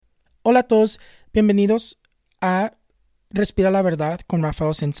Hola a todos, bienvenidos a Respira la Verdad con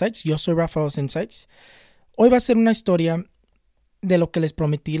Rafael's Insights. Yo soy Rafael's Insights. Hoy va a ser una historia de lo que les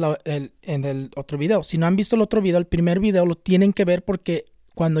prometí en el otro video. Si no han visto el otro video, el primer video lo tienen que ver porque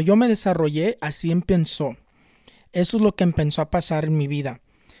cuando yo me desarrollé, así empezó. Eso es lo que empezó a pasar en mi vida.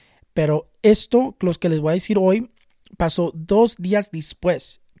 Pero esto, los que les voy a decir hoy, pasó 2 días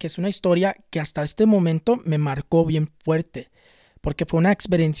después, que es una historia que hasta este momento me marcó bien fuerte, porque fue una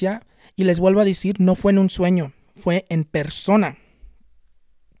experiencia, y les vuelvo a decir, no fue en un sueño, fue en persona,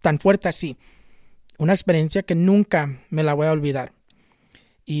 tan fuerte así. Una experiencia que nunca me la voy a olvidar.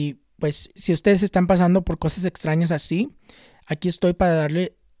 Y pues si ustedes están pasando por cosas extrañas así, aquí estoy para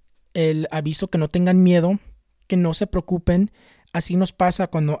darle el aviso que no tengan miedo, que no se preocupen. Así nos pasa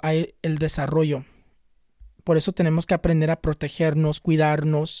cuando hay el desarrollo. Por eso tenemos que aprender a protegernos,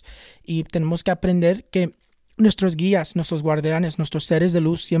 cuidarnos, y tenemos que aprender que nuestros guías, nuestros guardianes, nuestros seres de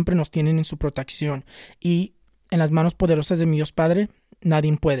luz siempre nos tienen en su protección, y en las manos poderosas de mi Dios Padre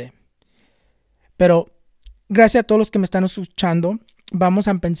nadie puede. Pero gracias a todos los que me están escuchando, vamos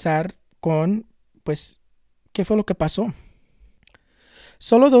a empezar con, pues, ¿qué fue lo que pasó?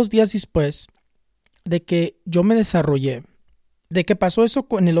 Solo 2 días después de que yo me desarrollé, de que pasó eso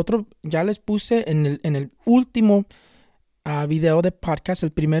con el otro, ya les puse en el último video de podcast,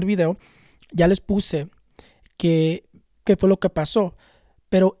 el primer video, ya les puse qué fue lo que pasó.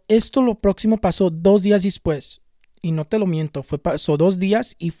 Pero esto lo próximo pasó 2 días después. Y no te lo miento, pasó 2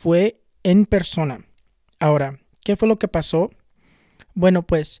 días y fue en persona. Ahora, ¿qué fue lo que pasó? Bueno,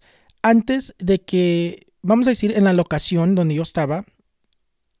 pues antes de que, vamos a decir, en la locación donde yo estaba,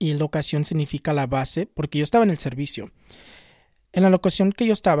 y locación significa la base, porque yo estaba en el servicio. En la locación que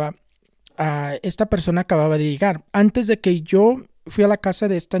yo estaba, esta persona acababa de llegar. Antes de que yo fui a la casa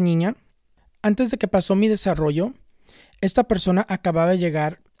de esta niña, antes de que pasó mi desarrollo, esta persona acababa de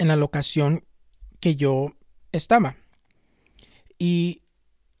llegar en la locación que yo estaba. Y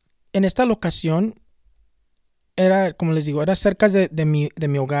en esta locación era, como les digo, era cerca de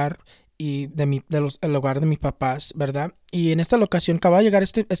mi hogar y el hogar de mis papás, ¿verdad? Y en esta locación acababa de llegar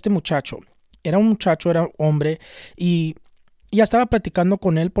este muchacho. Era un muchacho, era un hombre, y ya estaba platicando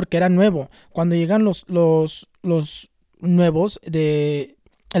con él porque era nuevo. Cuando llegan los nuevos de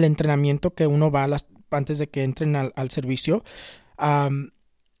el entrenamiento que uno va antes de que entren al servicio,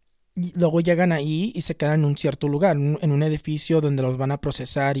 y luego llegan ahí y se quedan en un cierto lugar, en un edificio donde los van a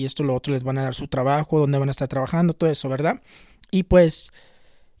procesar y esto, lo otro, les van a dar su trabajo, donde van a estar trabajando, todo eso, ¿verdad? Y pues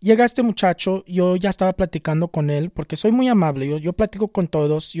llega este muchacho, yo ya estaba platicando con él porque soy muy amable, yo platico con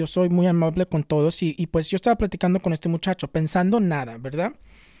todos, yo soy muy amable con todos, y pues yo estaba platicando con este muchacho, pensando nada, ¿verdad?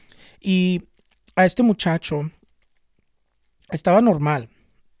 Y a este muchacho estaba normal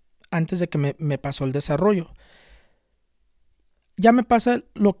antes de que me pasó el desarrollo. Ya me pasa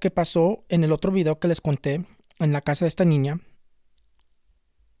lo que pasó en el otro video que les conté en la casa de esta niña.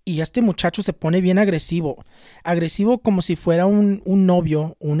 Y este muchacho se pone bien agresivo. Agresivo como si fuera un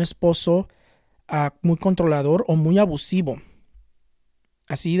novio, un esposo muy controlador o muy abusivo.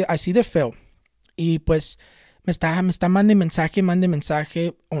 Así de feo. Y pues mande mensaje,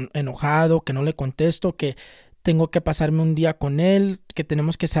 enojado, que no le contesto, que tengo que pasarme un día con él, que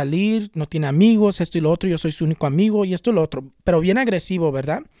tenemos que salir, no tiene amigos, esto y lo otro, yo soy su único amigo y esto y lo otro, pero bien agresivo,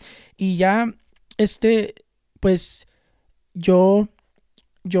 ¿verdad? Y ya, pues, yo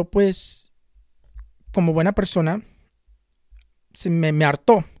pues, como buena persona, me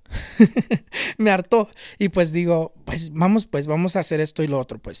hartó, me hartó, y pues digo, pues vamos a hacer esto y lo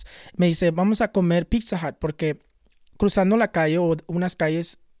otro, pues. Me dice, vamos a comer Pizza Hut, porque cruzando la calle o unas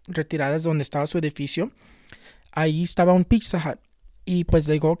calles retiradas donde estaba su edificio, ahí estaba un Pizza Hut. Y pues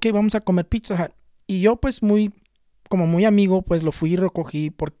digo, ok, vamos a comer Pizza Hut. Y yo pues como muy amigo, pues lo fui y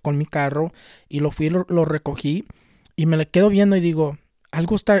recogí con mi carro. Y lo recogí. Y me le quedo viendo y digo,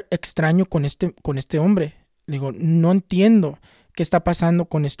 algo está extraño con este hombre. Digo, no entiendo qué está pasando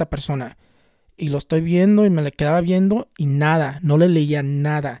con esta persona. Y lo estoy viendo y me le quedaba viendo y nada, no le leía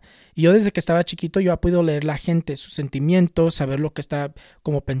nada. Y yo desde que estaba chiquito yo he podido leer la gente, sus sentimientos, saber lo que está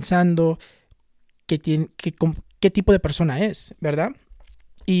como pensando, qué tipo de persona es, ¿verdad?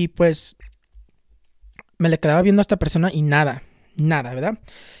 Y pues me le quedaba viendo a esta persona y nada, ¿verdad?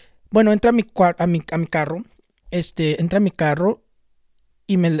 Bueno, entra a mi carro, entra a mi carro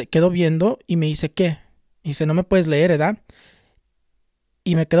y me le quedo viendo y me dice, ¿qué? Y dice, no me puedes leer, ¿verdad?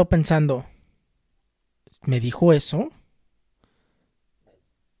 Y me quedo pensando, ¿me dijo eso?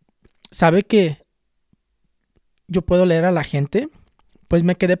 ¿Sabe que yo puedo leer a la gente? Pues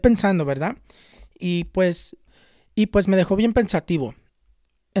me quedé pensando, ¿verdad? Y pues me dejó bien pensativo.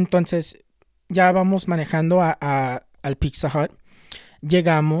 Entonces ya vamos manejando al Pizza Hut.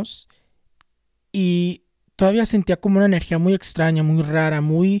 Llegamos y todavía sentía como una energía muy extraña, muy rara,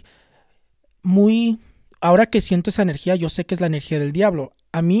 muy... Ahora que siento esa energía, yo sé que es la energía del diablo.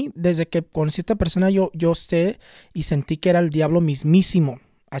 A mí, desde que conocí a esta persona, yo sé y sentí que era el diablo mismísimo,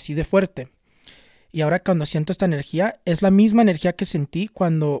 así de fuerte. Y ahora cuando siento esta energía, es la misma energía que sentí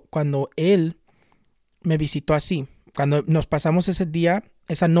cuando él me visitó así. Cuando nos pasamos ese día,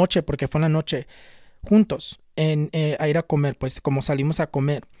 esa noche, porque fue en la noche, juntos a ir a comer, pues como salimos a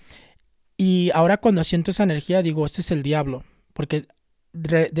comer. Y ahora cuando siento esa energía, digo, este es el diablo. Porque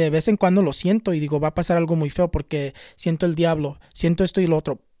de vez en cuando lo siento y digo, va a pasar algo muy feo porque siento el diablo, siento esto y lo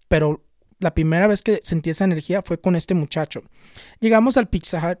otro. Pero la primera vez que sentí esa energía fue con este muchacho. Llegamos al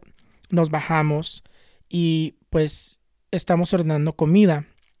Pizza Hut, nos bajamos y pues estamos ordenando comida.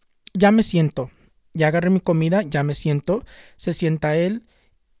 Ya me siento, ya agarré mi comida, ya me siento. Se sienta él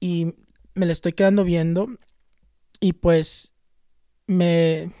y me le estoy quedando viendo y pues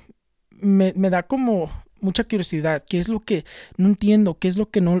me da como mucha curiosidad. ¿Qué es lo que no entiendo? ¿Qué es lo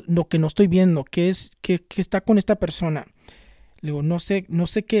que no estoy viendo? ¿Qué está con esta persona? Le digo, no sé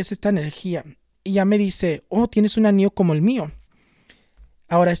qué es esta energía. Y ya me dice, oh, tienes un anillo como el mío.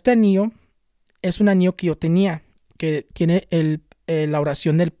 Ahora, este anillo es un anillo que yo tenía, que tiene la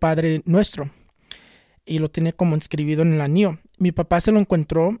oración del Padre Nuestro. Y lo tiene como inscribido en el anillo. Mi papá se lo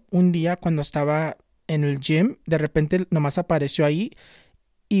encontró un día cuando estaba en el gym. De repente nomás apareció ahí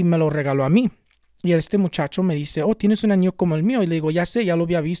y me lo regaló a mí. Y este muchacho me dice, oh, tienes un anillo como el mío. Y le digo, ya sé, ya lo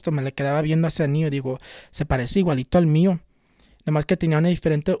había visto. Me le quedaba viendo ese anillo. Y digo, se parece igualito al mío. Nada más que tenía una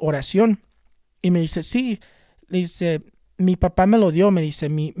diferente oración. Y me dice, sí. Le dice, mi papá me lo dio. Me dice,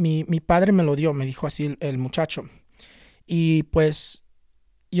 mi padre me lo dio. Me dijo así el muchacho. Y pues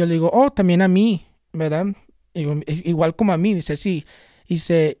yo le digo, oh, también a mí, ¿verdad? Digo, igual como a mí. Dice, sí.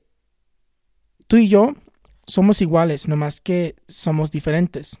 Dice, tú y yo somos iguales, nomás que somos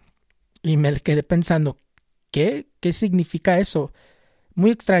diferentes. Y me quedé pensando, ¿qué? ¿Qué significa eso? Muy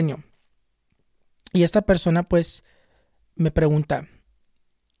extraño. Y esta persona pues me pregunta,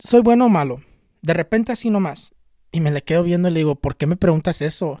 ¿soy bueno o malo? De repente así nomás. Y me le quedo viendo y le digo, ¿por qué me preguntas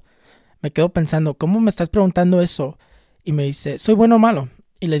eso? Me quedo pensando, ¿cómo me estás preguntando eso? Y me dice, ¿soy bueno o malo?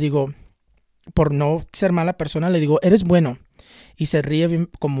 Y le digo, por no ser mala persona, le digo, eres bueno. Y se ríe bien,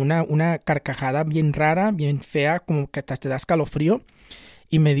 como una carcajada bien rara, bien fea, como que hasta te da escalofrío.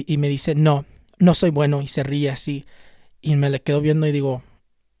 Y me dice, no, no soy bueno. Y se ríe así. Y me le quedo viendo y digo,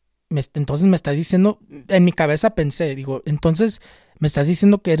 entonces me estás diciendo, en mi cabeza pensé, digo, entonces me estás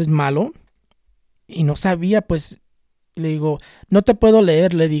diciendo que eres malo. Y no sabía, pues, le digo, no te puedo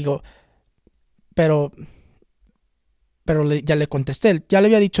leer, le digo, pero ya le contesté, ya le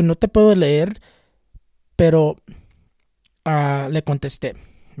había dicho, no te puedo leer, pero le contesté,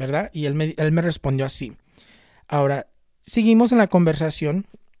 ¿verdad? Y él me respondió así. Ahora, seguimos en la conversación.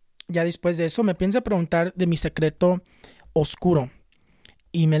 Ya después de eso me piensa preguntar de mi secreto oscuro.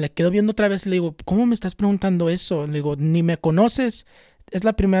 Y me le quedo viendo otra vez y le digo, ¿cómo me estás preguntando eso? Le digo, ni me conoces. Es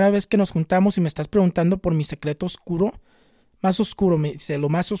la primera vez que nos juntamos y me estás preguntando por mi secreto oscuro. Más oscuro, me dice, lo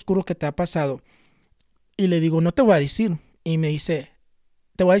más oscuro que te ha pasado. Y le digo, no te voy a decir. Y me dice,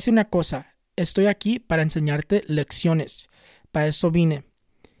 te voy a decir una cosa. Estoy aquí para enseñarte lecciones. Para eso vine.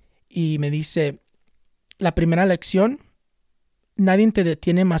 Y me dice, la primera lección, nadie te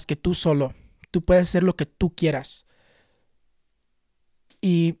detiene más que tú solo. Tú puedes hacer lo que tú quieras.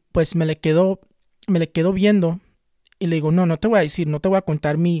 Y pues me le quedo viendo y le digo, no te voy a decir, no te voy a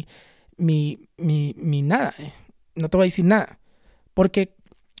contar mi nada. No te voy a decir nada. Porque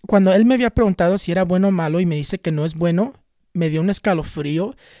cuando él me había preguntado si era bueno o malo y me dice que no es bueno, me dio un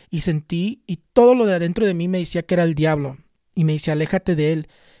escalofrío y sentí, y todo lo de adentro de mí me decía que era el diablo. Y me dice, aléjate de él.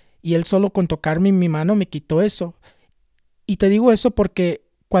 Y él solo con tocarme en mi mano me quitó eso. Y te digo eso porque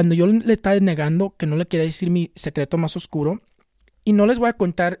cuando yo le estaba negando que no le quería decir mi secreto más oscuro, y no les voy a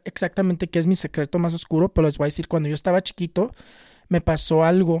contar exactamente qué es mi secreto más oscuro, pero les voy a decir, cuando yo estaba chiquito, me pasó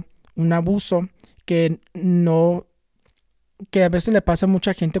algo, un abuso que a veces le pasa a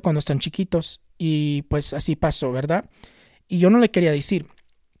mucha gente cuando están chiquitos. Y pues así pasó, ¿verdad? Y yo no le quería decir.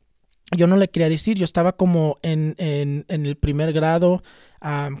 Yo estaba como en el primer grado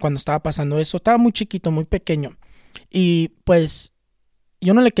cuando estaba pasando eso. Estaba muy chiquito, muy pequeño. Y pues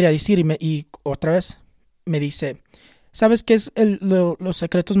yo no le quería decir y otra vez me dice, ¿sabes qué es los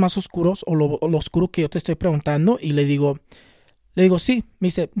secretos más oscuros o lo oscuro que yo te estoy preguntando? Y le digo, sí. Me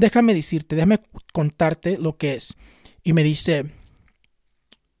dice, déjame contarte lo que es. Y me dice,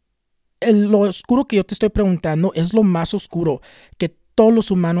 lo oscuro que yo te estoy preguntando es lo más oscuro que todos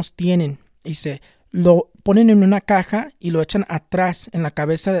los humanos tienen. Dice, lo ponen en una caja y lo echan atrás, en la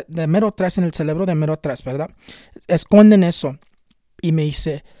cabeza de mero atrás, en el cerebro de mero atrás, ¿verdad? Esconden eso. Y me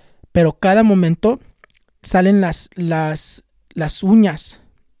dice, pero cada momento salen las uñas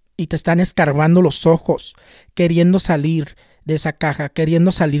y te están escarbando los ojos, queriendo salir de esa caja,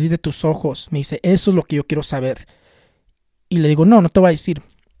 queriendo salir de tus ojos. Me dice, eso es lo que yo quiero saber. Y le digo, no te voy a decir.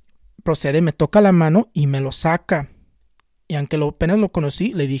 Procede, me toca la mano y me lo saca. Y aunque apenas lo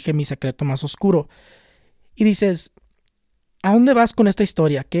conocí, le dije mi secreto más oscuro. Y dices, ¿a dónde vas con esta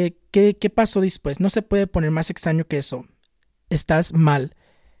historia? ¿Qué pasó después? No se puede poner más extraño que eso. Estás mal.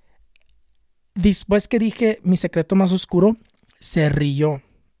 Después que dije mi secreto más oscuro, se rió.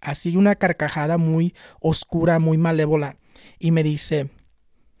 Así una carcajada muy oscura, muy malévola. Y me dice,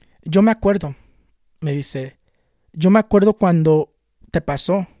 yo me acuerdo. Me dice, yo me acuerdo cuando te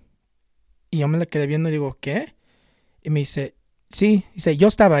pasó. Y yo me le quedé viendo y digo, ¿qué? Y me dice, sí. Dice, yo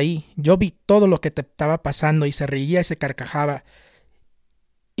estaba ahí. Yo vi todo lo que te estaba pasando. Y se reía y se carcajaba.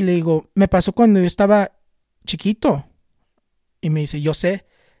 Y le digo, me pasó cuando yo estaba chiquito. Y me dice, yo sé.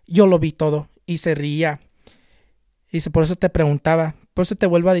 Yo lo vi todo. Y se reía. Y dice, por eso te preguntaba. Por eso te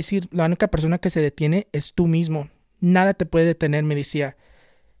vuelvo a decir, la única persona que se detiene es tú mismo. Nada te puede detener, me decía.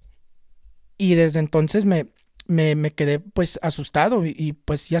 Y desde entonces me quedé pues asustado. Y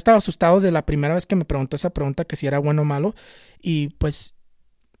pues ya estaba asustado de la primera vez que me preguntó esa pregunta, que si era bueno o malo. Y pues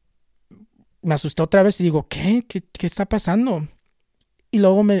me asusté otra vez y digo, ¿Qué está pasando? Y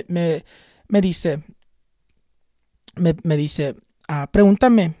luego me dice, me dice,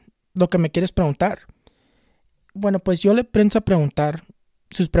 pregúntame lo que me quieres preguntar. Bueno, pues yo le pienso a preguntar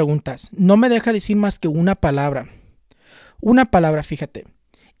sus preguntas. No me deja decir más que una palabra. Una palabra, fíjate.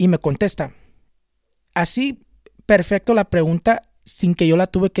 Y me contesta. Así, perfecto la pregunta, sin que yo la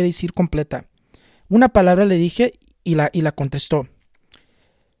tuve que decir completa. Una palabra le dije y la contestó.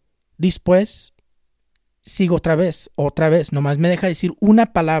 Después, sigo otra vez. Nomás me deja decir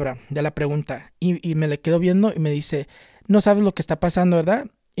una palabra de la pregunta. Y me le quedo viendo y me dice, no sabes lo que está pasando, ¿verdad?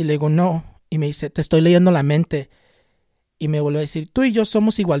 Y le digo, no. Y me dice, te estoy leyendo la mente. Y me vuelve a decir, tú y yo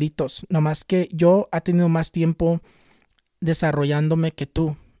somos igualitos, nomás que yo he tenido más tiempo desarrollándome que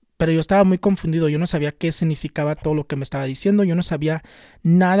tú. Pero yo estaba muy confundido, yo no sabía qué significaba todo lo que me estaba diciendo, yo no sabía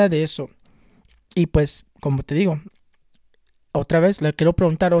nada de eso. Y pues, como te digo, otra vez le quiero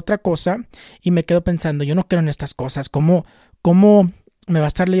preguntar otra cosa y me quedo pensando, yo no creo en estas cosas, ¿cómo me va a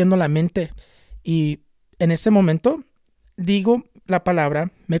estar leyendo la mente? Y en ese momento digo la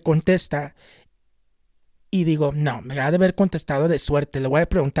palabra, me contesta y digo, no, me ha de haber contestado de suerte, le voy a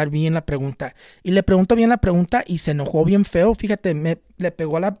preguntar bien la pregunta. Y le pregunto bien la pregunta y se enojó bien feo, fíjate, le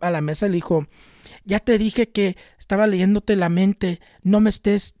pegó a la mesa y le dijo, ya te dije que estaba leyéndote la mente, no me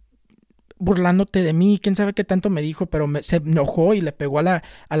estés burlándote de mí, quién sabe qué tanto me dijo, pero se enojó y le pegó a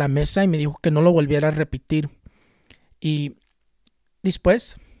la mesa y me dijo que no lo volviera a repetir. Y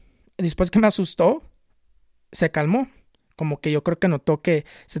después que me asustó, se calmó, como que yo creo que notó que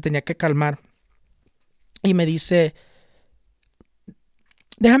se tenía que calmar. Y me dice,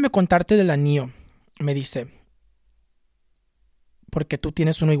 déjame contarte del anillo, me dice, porque tú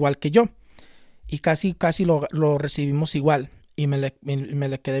tienes uno igual que yo. Y casi lo recibimos igual. Y me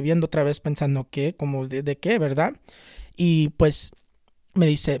le quedé viendo otra vez pensando, ¿qué? Como de qué, ¿verdad? Y pues me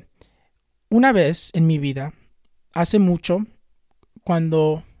dice, una vez en mi vida, hace mucho,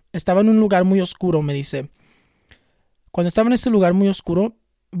 cuando estaba en un lugar muy oscuro, me dice, cuando estaba en ese lugar muy oscuro,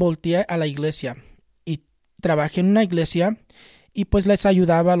 volteé a la iglesia y trabajé en una iglesia y pues les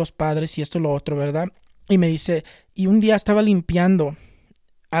ayudaba a los padres y esto y lo otro, ¿verdad? Y me dice, y un día estaba limpiando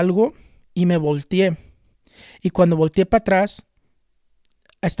algo y me volteé. Y cuando volteé para atrás,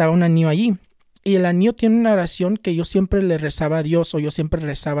 estaba un anillo allí. Y el anillo tiene una oración que yo siempre le rezaba a Dios, o yo siempre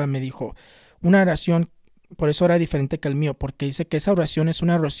rezaba, me dijo. Una oración, por eso era diferente que el mío, porque dice que esa oración es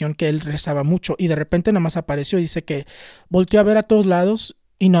una oración que él rezaba mucho. Y de repente nada más apareció y dice que volteó a ver a todos lados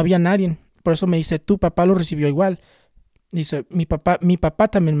y no había nadie. Por eso me dice, tu papá lo recibió igual. Dice, mi papá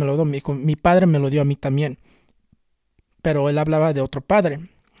también me lo dio, mi padre me lo dio a mí también. Pero él hablaba de otro padre,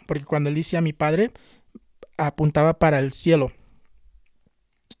 porque cuando él decía mi padre, apuntaba para el cielo.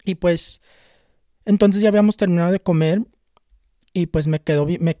 Y pues, entonces ya habíamos terminado de comer y pues me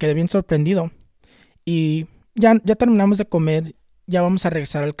quedé bien sorprendido. Y ya terminamos de comer, ya vamos a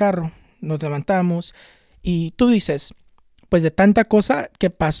regresar al carro, nos levantamos y tú dices, pues de tanta cosa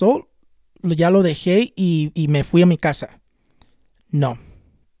que pasó, ya lo dejé y me fui a mi casa. No.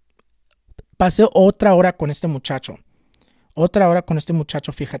 Pasé otra hora con este muchacho.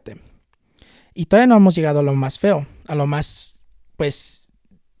 Fíjate. Y todavía no hemos llegado a lo más feo, a lo más, pues,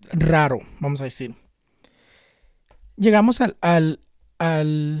 raro, vamos a decir. Llegamos al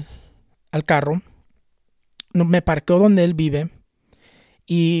carro, me parqueó donde él vive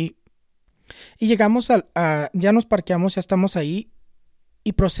y llegamos ya nos parqueamos, ya estamos ahí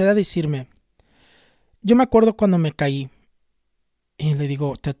y procede a decirme, yo me acuerdo cuando me caí. Y le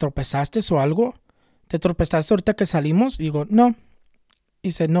digo, ¿te tropezaste o algo? ¿Te tropezaste ahorita que salimos? Digo, no.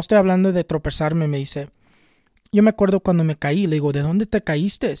 Dice, no estoy hablando de tropezarme, me dice. Yo me acuerdo cuando me caí. Le digo, ¿de dónde te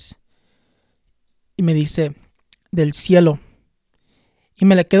caíste? Y me dice, del cielo. Y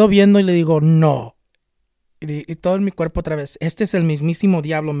me le quedo viendo y le digo, no. Y todo en mi cuerpo otra vez, este es el mismísimo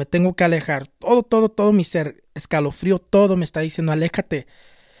diablo, me tengo que alejar. Todo mi ser, escalofrío, todo me está diciendo, aléjate.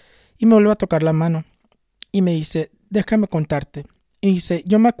 Y me vuelve a tocar la mano. Y me dice, déjame contarte. Y dice,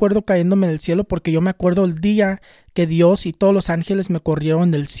 yo me acuerdo cayéndome del cielo porque yo me acuerdo el día que Dios y todos los ángeles me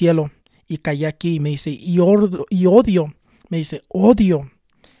corrieron del cielo. Y caí aquí. Y me dice, y odio. Me dice, odio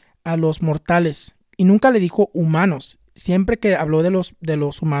a los mortales. Y nunca le dijo humanos. Siempre que habló de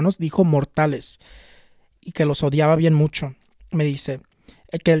los humanos, dijo mortales. Y que los odiaba bien mucho. Me dice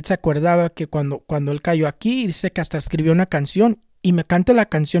que él se acordaba que cuando él cayó aquí, dice que hasta escribió una canción. Y me canta la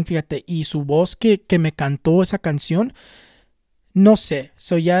canción, fíjate. Y su voz que me cantó esa canción, no sé,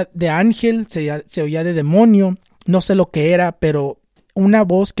 se oía de ángel, se oía de demonio. No sé lo que era, pero una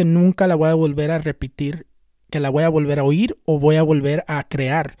voz que nunca la voy a volver a repetir. Que la voy a volver a oír o voy a volver a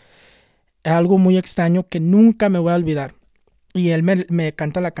crear. Es algo muy extraño que nunca me voy a olvidar. Y él me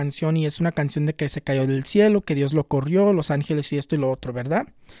canta la canción y es una canción de que se cayó del cielo, que Dios lo corrió, los ángeles y esto y lo otro, ¿verdad?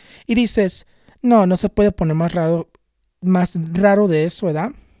 Y dices, no se puede poner más raro de eso,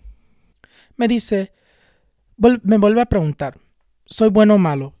 ¿verdad? Me dice, me vuelve a preguntar, ¿soy bueno o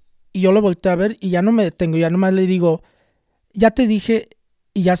malo? Y yo lo volteo a ver y ya no me detengo, ya nomás le digo, ya te dije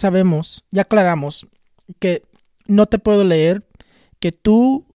y ya sabemos, ya aclaramos que no te puedo leer, que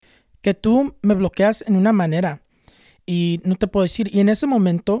tú me bloqueas en una manera. Y no te puedo decir. Y en ese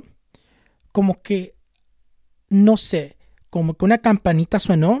momento, como que, no sé, como que una campanita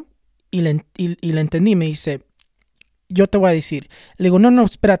sonó y le entendí. Me dice, yo te voy a decir. Le digo, no,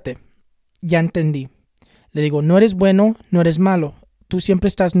 espérate. Ya entendí. Le digo, no eres bueno, no eres malo. Tú siempre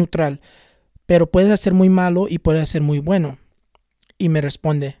estás neutral. Pero puedes hacer muy malo y puedes hacer muy bueno. Y me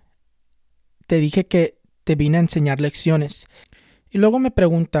responde, te dije que te vine a enseñar lecciones. Y luego me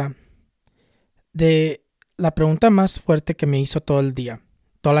pregunta de la pregunta más fuerte que me hizo todo el día,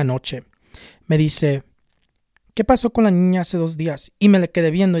 toda la noche. Me dice, ¿qué pasó con la niña hace 2 días? Y me le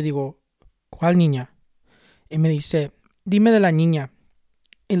quedé viendo y digo, ¿cuál niña? Y me dice, dime de la niña.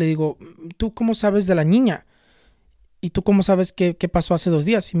 Y le digo, ¿tú cómo sabes de la niña? ¿Y tú cómo sabes qué pasó hace 2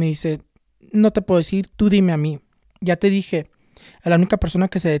 días? Y me dice, no te puedo decir, tú dime a mí. Ya te dije, la única persona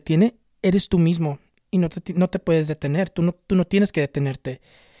que se detiene eres tú mismo. Y no te puedes detener, tú no tienes que detenerte.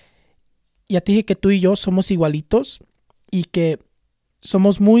 Ya te dije que tú y yo somos igualitos y que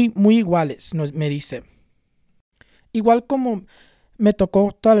somos muy, muy iguales, me dice. Igual como me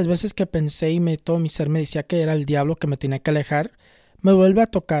tocó todas las veces que pensé y todo mi ser me decía que era el diablo que me tenía que alejar, me vuelve a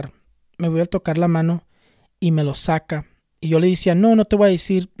tocar la mano y me lo saca. Y yo le decía, no te voy a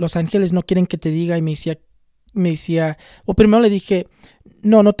decir, los ángeles no quieren que te diga. Y me decía, o primero le dije,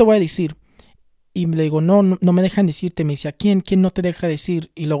 no te voy a decir. Y le digo, no me dejan decirte. Me decía, ¿quién no te deja decir?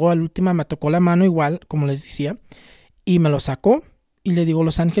 Y luego al última me tocó la mano igual, como les decía, y me lo sacó. Y le digo,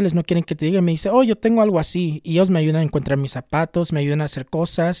 los ángeles no quieren que te diga. Y me dice, yo tengo algo así. Y ellos me ayudan a encontrar mis zapatos, me ayudan a hacer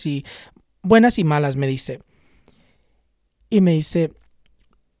cosas, y buenas y malas, me dice. Y me dice,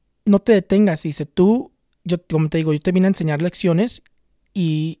 no te detengas. Y dice, como te digo, yo te vine a enseñar lecciones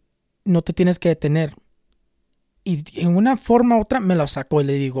y no te tienes que detener. Y en una forma u otra me lo sacó y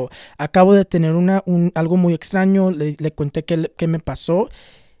le digo, acabo de tener algo muy extraño, le conté qué me pasó,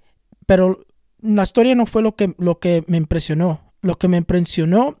 pero la historia no fue lo que me impresionó. Lo que me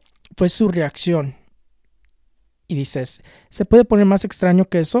impresionó fue su reacción. Y dices, ¿se puede poner más extraño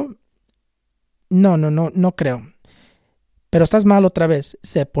que eso? No creo. Pero estás mal otra vez,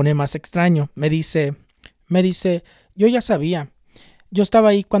 se pone más extraño. Me dice, yo ya sabía, yo estaba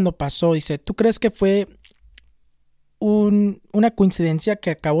ahí cuando pasó. Dice, ¿tú crees que fue una coincidencia que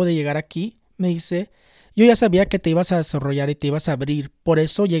acabo de llegar aquí? Me dice, yo ya sabía que te ibas a desarrollar y te ibas a abrir, por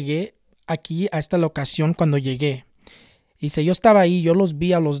eso llegué aquí a esta locación cuando llegué. Dice, yo estaba ahí, yo los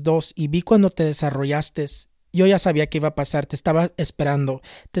vi a los dos y vi cuando te desarrollaste. Yo ya sabía que iba a pasar, te estaba esperando,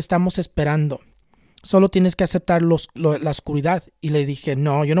 te estamos esperando. Solo tienes que aceptar la oscuridad. Y le dije,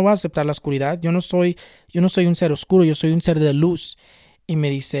 no, yo no voy a aceptar la oscuridad, yo no soy un ser oscuro, yo soy un ser de luz. Y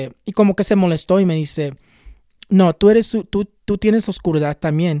me dice, y como que se molestó y me dice, no, tú tienes oscuridad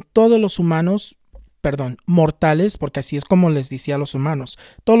también. Todos los humanos, mortales, porque así es como les decía a los humanos,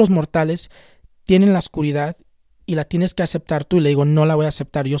 todos los mortales tienen la oscuridad y la tienes que aceptar tú. Y le digo, no la voy a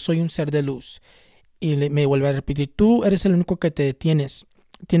aceptar, yo soy un ser de luz. Y me vuelve a repetir, tú eres el único que te detienes,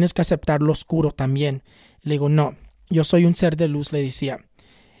 tienes que aceptar lo oscuro también. Le digo, no, yo soy un ser de luz, le decía.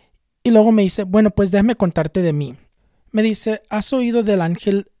 Y luego me dice, bueno, pues déjame contarte de mí. Me dice, ¿has oído del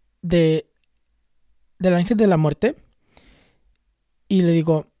ángel de la muerte? Y le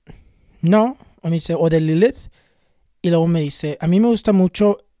digo, no. O me dice, o de Lilith. Y luego me dice, a mí me gusta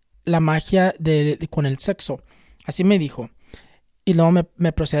mucho la magia con el sexo. Así me dijo. Y luego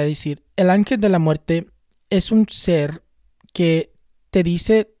me procede a decir, el ángel de la muerte es un ser que te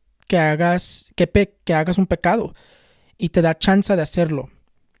dice que hagas un pecado y te da chance de hacerlo.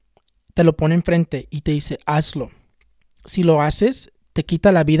 Te lo pone enfrente y te dice, hazlo. Si lo haces, te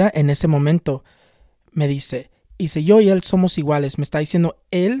quita la vida en ese momento. Me dice, yo y él somos iguales. Me está diciendo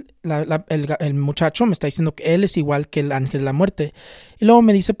él, el muchacho, me está diciendo que él es igual que el ángel de la muerte. Y luego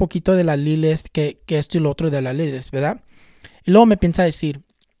me dice poquito de la Lilith, que esto y lo otro de la Lilith, ¿verdad? Y luego me piensa decir,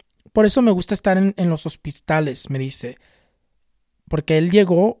 por eso me gusta estar en los hospitales, me dice. Porque él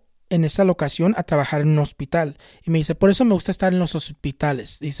llegó en esa locación a trabajar en un hospital. Y me dice, por eso me gusta estar en los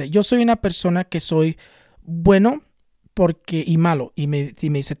hospitales. Dice, yo soy una persona que soy bueno y malo. Y me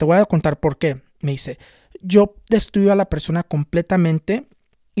dice, te voy a contar por qué. Me dice, yo destruyo a la persona completamente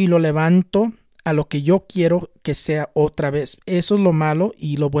y lo levanto a lo que yo quiero que sea otra vez. Eso es lo malo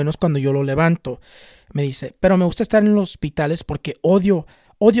y lo bueno es cuando yo lo levanto. Me dice, pero me gusta estar en los hospitales porque odio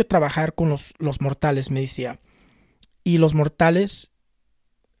trabajar con los mortales, me decía. Y los mortales,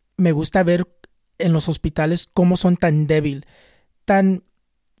 me gusta ver en los hospitales cómo son tan débil, tan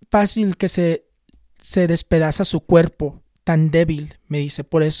fácil que se despedaza su cuerpo, tan débil, me dice.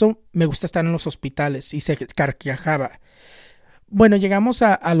 Por eso me gusta estar en los hospitales. Y se carcajaba. Bueno, llegamos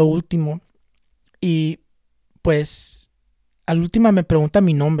a lo último. Y pues al último me pregunta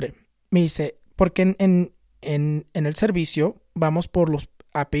mi nombre. Me dice, porque en el servicio vamos por los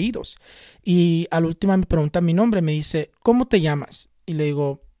apellidos. Y al último me pregunta mi nombre. Me dice, ¿cómo te llamas? Y le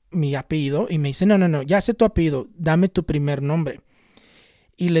digo, mi apellido. Y me dice, no, ya sé tu apellido. Dame tu primer nombre.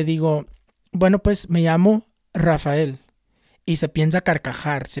 Y le digo, bueno, pues me llamo Rafael. Y se piensa a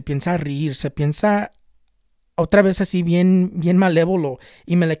carcajar, se piensa a reír, se piensa otra vez así bien, bien malévolo.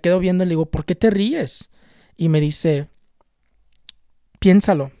 Y me le quedo viendo y le digo, ¿por qué te ríes? Y me dice,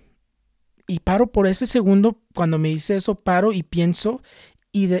 piénsalo. Y paro por ese segundo, cuando me dice eso, paro y pienso.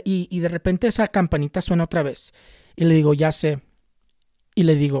 Y de repente esa campanita suena otra vez. Y le digo, ya sé. Y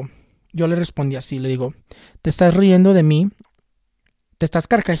le digo, yo le respondí así, le digo, te estás riendo de mí, te estás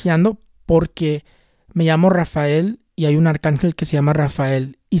carcajeando porque me llamo Rafael y hay un arcángel que se llama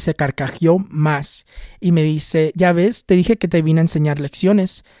Rafael. Y se carcajeó más. Y me dice, ya ves, te dije que te vine a enseñar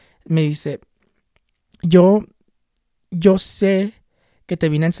lecciones. Me dice, yo sé que te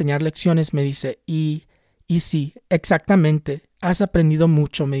vine a enseñar lecciones, me dice. Y sí, exactamente, has aprendido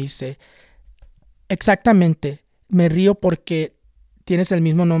mucho, me dice. Exactamente, me río porque tienes el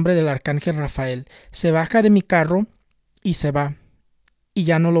mismo nombre del arcángel Rafael. Se baja de mi carro y se va. Y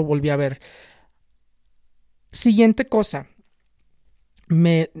ya no lo volví a ver. Siguiente cosa.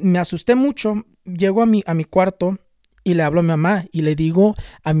 Me asusté mucho. Llego a mi cuarto y le hablo a mi mamá. Y le digo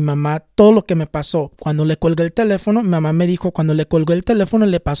a mi mamá todo lo que me pasó. Cuando le colgué el teléfono, mi mamá me dijo, cuando le colgué el teléfono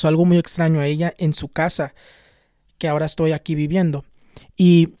le pasó algo muy extraño a ella en su casa, que ahora estoy aquí viviendo.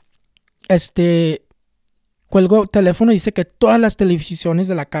 Y cuelgo el teléfono y dice que todas las televisiones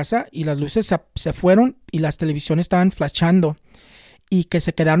de la casa y las luces se fueron y las televisiones estaban flashando. Y que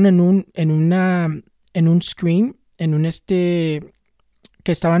se quedaron en un screen,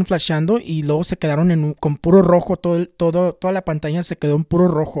 que estaban flashando y luego se quedaron con puro rojo, toda la pantalla se quedó en puro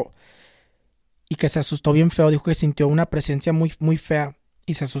rojo. Y que se asustó bien feo, dijo que sintió una presencia muy, muy fea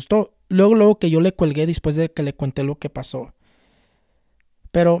y se asustó. Luego que yo le colgué después de que le conté lo que pasó.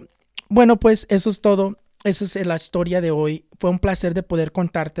 Pero bueno, pues eso es todo. Esa es la historia de hoy. Fue un placer de poder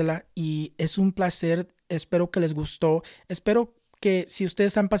contártela y es un placer. Espero que les gustó. Espero que si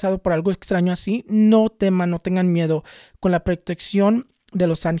ustedes han pasado por algo extraño así, no teman, no tengan miedo. Con la protección de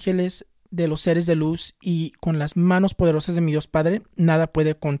los ángeles, de los seres de luz y con las manos poderosas de mi Dios Padre, nada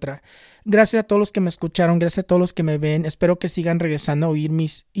puede contra. Gracias a todos los que me escucharon, gracias a todos los que me ven. Espero que sigan regresando a oír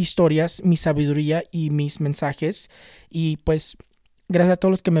mis historias, mi sabiduría y mis mensajes. Y pues gracias a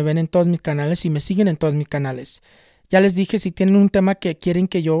todos los que me ven en todos mis canales y me siguen en todos mis canales. Ya les dije, si tienen un tema que quieren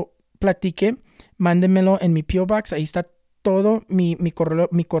que yo platique, mándenmelo en mi P.O. Box. Ahí está todo mi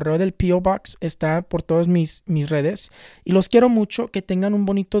correo del P.O. Box, está por todas mis redes. Y los quiero mucho, que tengan un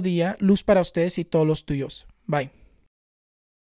bonito día, luz para ustedes y todos los tuyos. Bye.